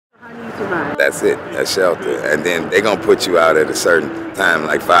survive. That's it, that's shelter. And then they're going to put you out at a certain time,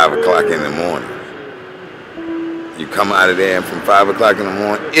 like 5 o'clock in the morning. You come out of there, and from 5 o'clock in the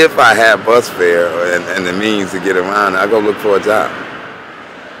morning, if I have bus fare and the means to get around, I go look for a job.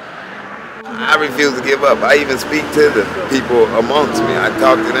 I refuse to give up. I even speak to the people amongst me. I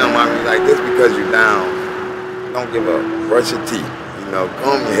talk to them. I mean, like, just because you're down, don't give up. Brush your teeth,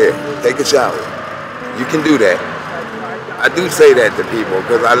 comb your hair, take a shower. You can do that. I do say that to people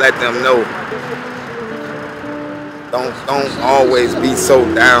because I let them know, don't always be so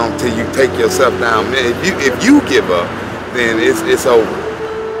down till you take yourself down. Man, if you give up, then it's over.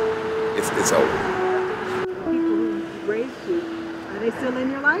 It's over. People who raised you, are they still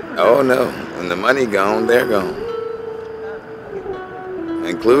in your life? Oh no, when the money gone, they're gone,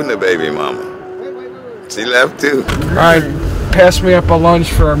 including the baby mama. She left too. All right, pass me up a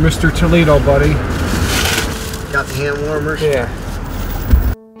lunch for Mr. Toledo, buddy. Got the hand warmers? Yeah.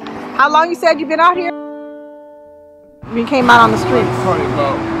 How long you said you've been out here? You came out on the streets? Probably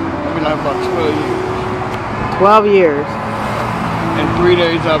I've been out about 12 years. 12 years. In 3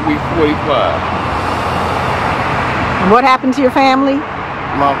 days, I'll be 45. And what happened to your family?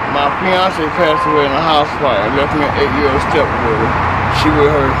 My fiance passed away in a house fire. Left me an 8-year-old stepbrother. She with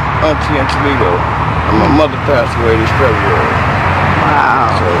her auntie in Toledo. And my mother passed away this February.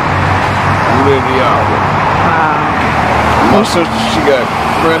 Wow. So, I'm really out. Wow. My sister, she got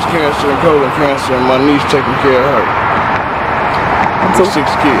breast cancer and colon cancer, and my niece taking care of her. So, 6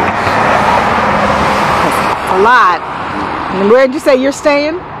 kids. A lot. And where did you say you're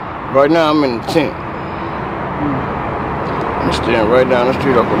staying? Right now, I'm in the tent. I'm staying right down the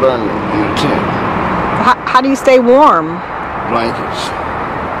street off of Learning in the tent. How do you stay warm? Blankets.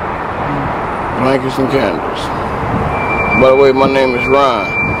 Blankets and candles. By the way, my name is Ron.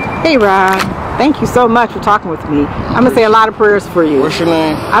 Hey, Ron. Thank you so much for talking with me. I'm going to say a lot of prayers for you. What's your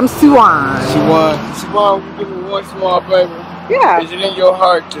name? I'm Suwan. Suwan, will you give me one small favor? Yeah. Is it in your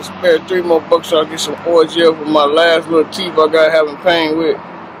heart to spare 3 more bucks so I get some oil gel for my last little teeth I got having pain with?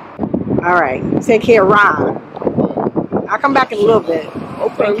 All right. Take care, Ron. I'll come back in a little bit.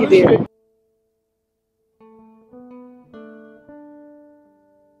 Okay, Thank you, dear.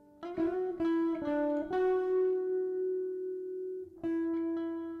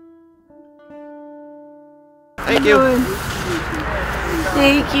 Thank you.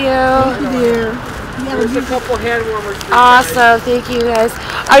 Thank you. Thank you, dear. There's a couple hand warmers. Awesome. Thank you, guys.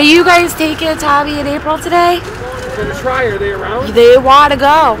 Are you guys taking Tabby and April today? I'm going to try. Are they around? They want to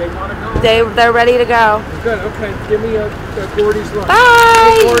go. They want to go? They're ready to go. Good. Okay. Give me a Gordy's lunch.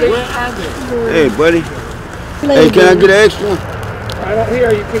 Bye. Hey, Gordy. Hey, buddy. Hey, can I get an extra? I don't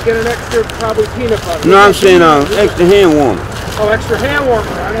hear. You can get an extra, probably peanut butter. No, I'm saying extra hand warmer. Oh, extra hand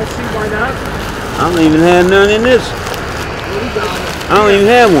warmer. I don't see why not. I don't even have none in this. I don't even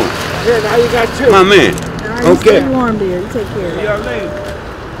have one. Here, now you got 2. My man. Okay. Stay warm, dear. You take care. See y'all later.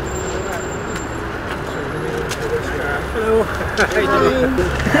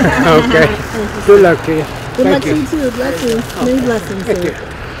 Okay. Good luck to you. Good luck to you, too. Blessings. Many blessings, sir.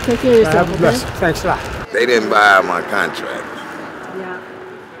 Take care of yourself, okay? Thanks a lot. They didn't buy my contract. Yeah.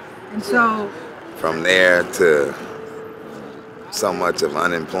 And so... From there to so much of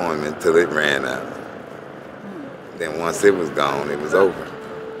unemployment till it ran out. Then once it was gone, it was over.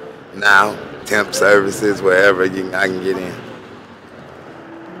 Now, temp services, wherever I can get in.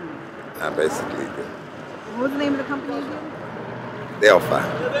 I basically do. What was the name of the company again? Delphi.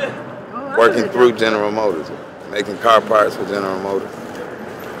 Oh, Working through General Motors, making car parts for General Motors.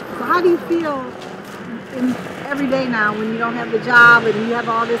 So how do you feel every day now when you don't have the job and you have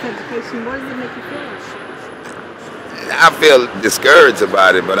all this education? What does it make you feel? I feel discouraged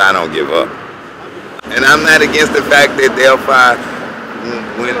about it, but I don't give up. And I'm not against the fact that Delphi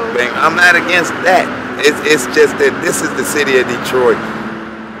went bang. I'm not against that. It's just that this is the city of Detroit.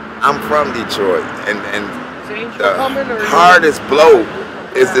 I'm from Detroit, and the hardest blow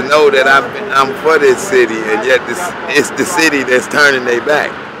is to know that I'm for this city, and yet it's the city that's turning their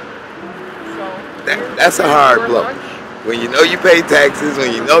back. That's a hard blow. When you know you pay taxes,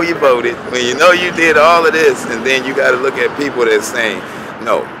 when you know you voted, when you know you did all of this, and then you got to look at people that's saying,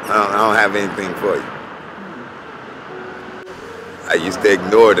 no, I don't have anything for you. I used to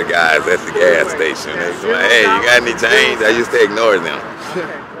ignore the guys at the gas station. They was like, hey, you got any change? I used to ignore them.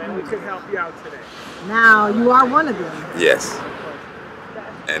 We can help you out today. Now you are one of them. Yes.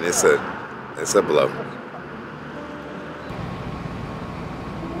 And it's a blow.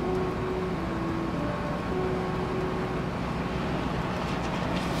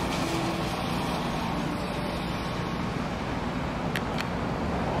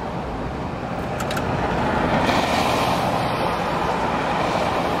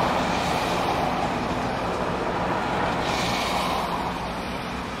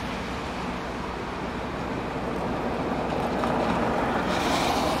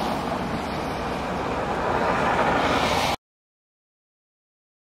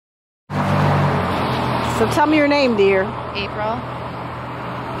 So tell me your name, dear. April.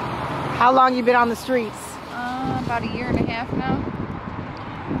 How long you been on the streets? About a year and a half now.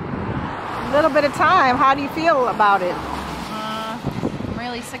 A little bit of time. How do you feel about it? I'm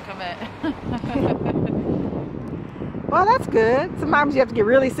really sick of it. Well, that's good. Sometimes you have to get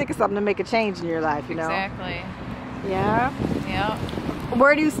really sick of something to make a change in your life, you know? Exactly. Yeah? Yeah.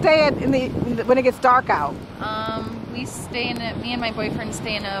 Where do you stay at when it gets dark out? We stay in me and my boyfriend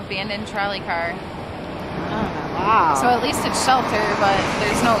stay in an abandoned trolley car. Oh, wow. So at least it's shelter, but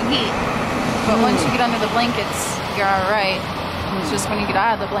there's no heat. But once you get under the blankets, you're alright. It's just when you get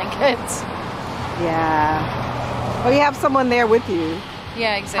out of the blankets. Yeah. Well, you have someone there with you.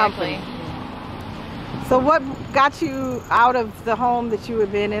 Yeah, exactly. So what got you out of the home that you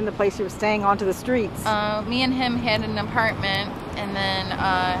had been in, the place you were staying, onto the streets? Me and him had an apartment, and then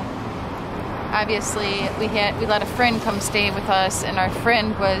obviously we let a friend come stay with us, and our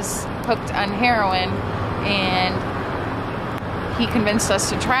friend was hooked on heroin, and he convinced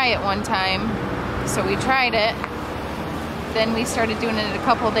us to try it one time, so we tried it. Then we started doing it a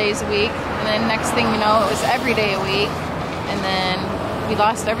couple days a week, and then next thing you know, it was every day a week, and then we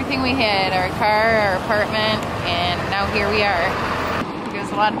lost everything we had, our car, our apartment, and now here we are.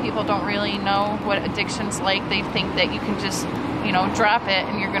 Because a lot of people don't really know what addiction's like. They think that you can just, you know, drop it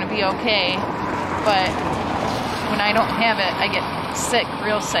and you're gonna be okay. But when I don't have it, I get sick,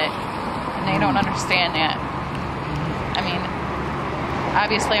 real sick, and they don't understand that. I mean,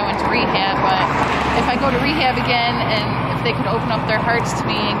 obviously I went to rehab, but if I go to rehab again, and if they could open up their hearts to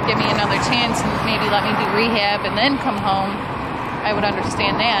me and give me another chance and maybe let me do rehab and then come home, I would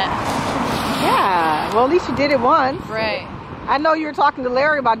understand that. Yeah, well, at least you did it once. Right. I know you were talking to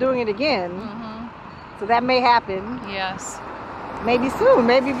Larry about doing it again. So that may happen. Yes. Maybe soon,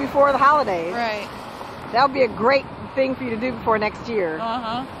 maybe before the holidays. Right. That would be a great thing for you to do before next year.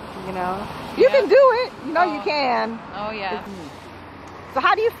 You know, you Yeah. can do it. You know you can. Oh, yeah. So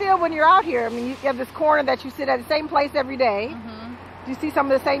how do you feel when you're out here? I mean, you have this corner that you sit at the same place every day. Do you see some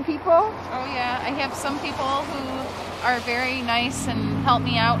of the same people? Oh, yeah. I have some people who are very nice and help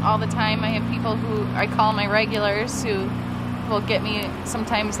me out all the time. I have people who I call my regulars who will get me.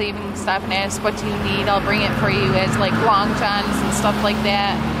 Sometimes they even stop and ask, what do you need? I'll bring it for you, as like long johns and stuff like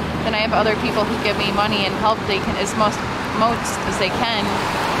that. Then I have other people who give me money and help they can as most as they can.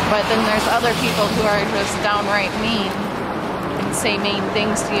 But then there's other people who are just downright mean and say mean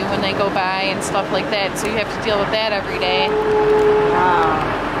things to you when they go by and stuff like that. So you have to deal with that every day. Wow.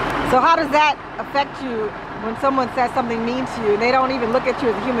 So how does that affect you when someone says something mean to you and they don't even look at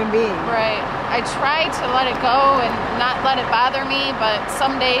you as a human being? Right. I try to let it go and not let it bother me, but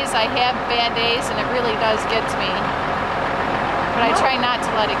some days I have bad days and it really does get to me. But I try not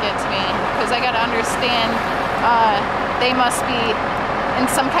to let it get to me, because I got to understand they must be in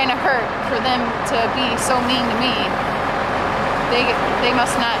some kind of hurt for them to be so mean to me. They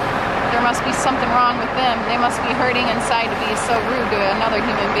must not, there must be something wrong with them. They must be hurting inside to be so rude to another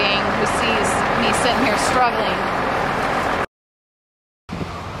human being who sees me sitting here struggling.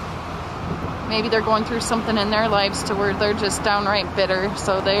 Maybe they're going through something in their lives to where they're just downright bitter,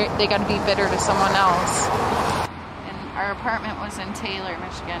 so they got to be bitter to someone else. And our apartment was in Taylor,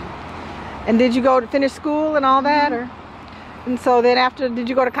 Michigan. And did you go to finish school and all that, or? And so then after, did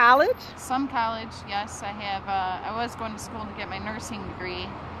you go to college? Some college, yes. I was going to school to get my nursing degree.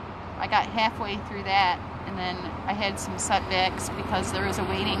 I got halfway through that, and then I had some setbacks because there was a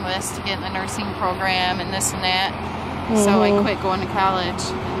waiting list to get in the nursing program and this and that. So I quit going to college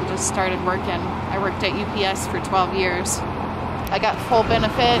and just started working. I worked at UPS for 12 years. I got full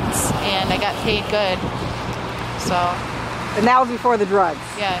benefits and I got paid good. So. And that was before the drugs?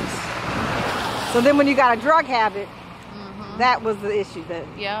 Yes. So then when you got a drug habit, that was the issue then?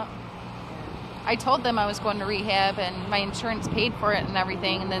 Yeah. I told them I was going to rehab and my insurance paid for it and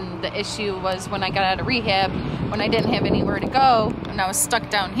everything, and then the issue was when I got out of rehab, when I didn't have anywhere to go and I was stuck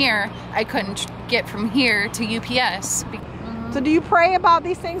down here, I couldn't get from here to UPS. So do you pray about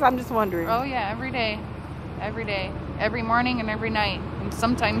these things? I'm just wondering. Oh yeah, every day. Every day. Every morning and every night. And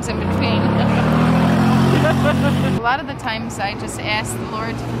sometimes in between. A lot of the times I just ask the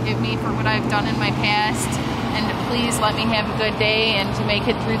Lord to forgive me for what I've done in my past, and to please let me have a good day and to make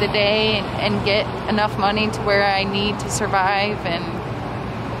it through the day and get enough money to where I need to survive, and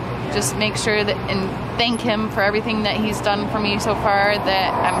just make sure that and thank Him for everything that He's done for me so far,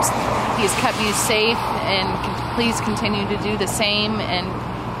 that He's kept me safe, and please continue to do the same, and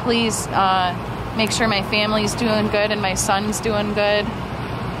please make sure my family's doing good and my son's doing good.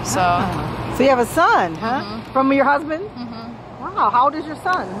 So you have a son, huh? From your husband? Wow, how old is your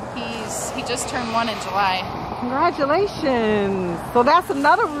son? He just turned 1 in July. Congratulations. So that's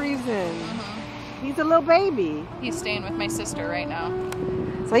another reason He's a little baby. He's staying with my sister right now.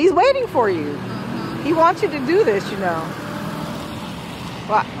 So he's waiting for you. He wants you to do this, you know.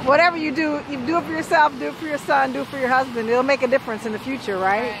 Well, whatever you do it for yourself, do it for your son, do it for your husband. It'll make a difference in the future,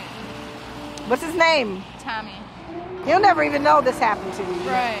 right? What's his name? Tommy. He'll never even know this happened to you.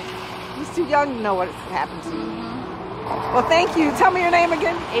 Right. He's too young to know what happened to you. Well, thank you. Tell me your name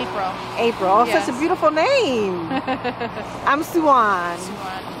again. April. April. Oh, Yes. such a beautiful name. I'm Suwan.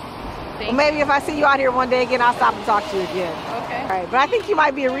 Well, maybe if I see you out here one day again, I'll stop and talk to you again. Okay. All right, but I think you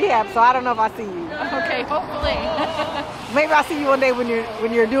might be in rehab, so I don't know if I see you. Okay, hopefully. Maybe I'll see you one day when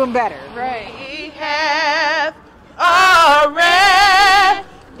you're doing better. Right. We have already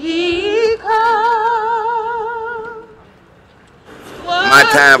come. My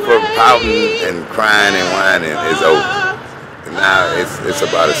time for pouting and crying and whining is over. And now it's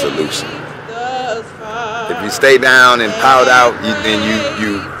about a solution. If you stay down and pout out, then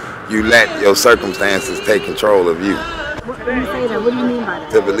you let your circumstances take control of you. When you say that, what do you mean by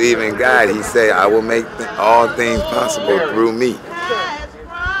that? To believe in God, he said, I will make all things possible through me.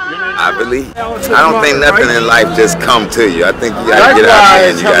 I believe. I don't think nothing in life just come to you. I think you got to get out there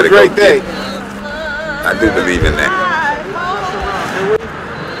and you got to go get it. I do believe in that.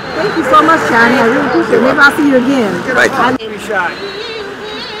 Thank you so much, Johnny. I really appreciate it. Maybe I'll see you again. Thank you.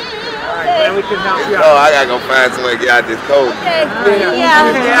 And we can help you out. Oh, I got to go find somewhere to get out this cold. Okay. Yeah.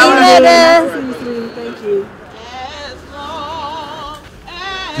 Thank you.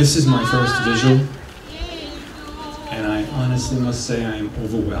 This is my first visual, and I honestly must say I am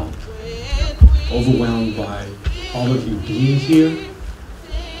overwhelmed. Overwhelmed by all of you being here,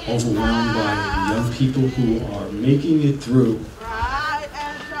 overwhelmed by the young people who are making it through.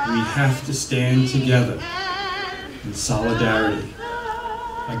 We have to stand together in solidarity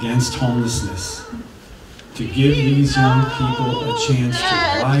against homelessness to give these young people a chance to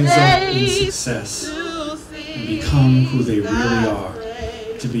rise up in success and become who they really are.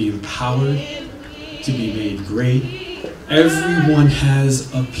 To be empowered, to be made great. Everyone has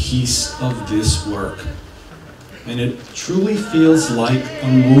a piece of this work. And it truly feels like a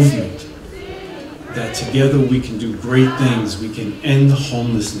movement that together we can do great things. We can end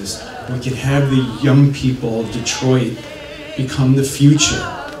homelessness. We can have the young people of Detroit become the future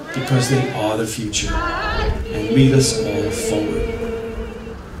because they are the future and lead us all forward.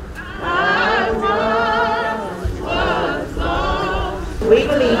 We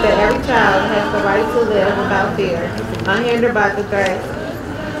believe that every child has the right to live without fear, unhindered by the threats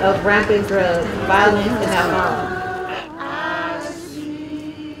of rampant drugs, violence, and alcohol.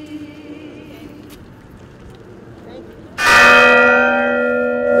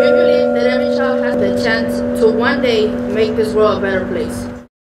 We believe that every child has the chance to one day make this world a better place.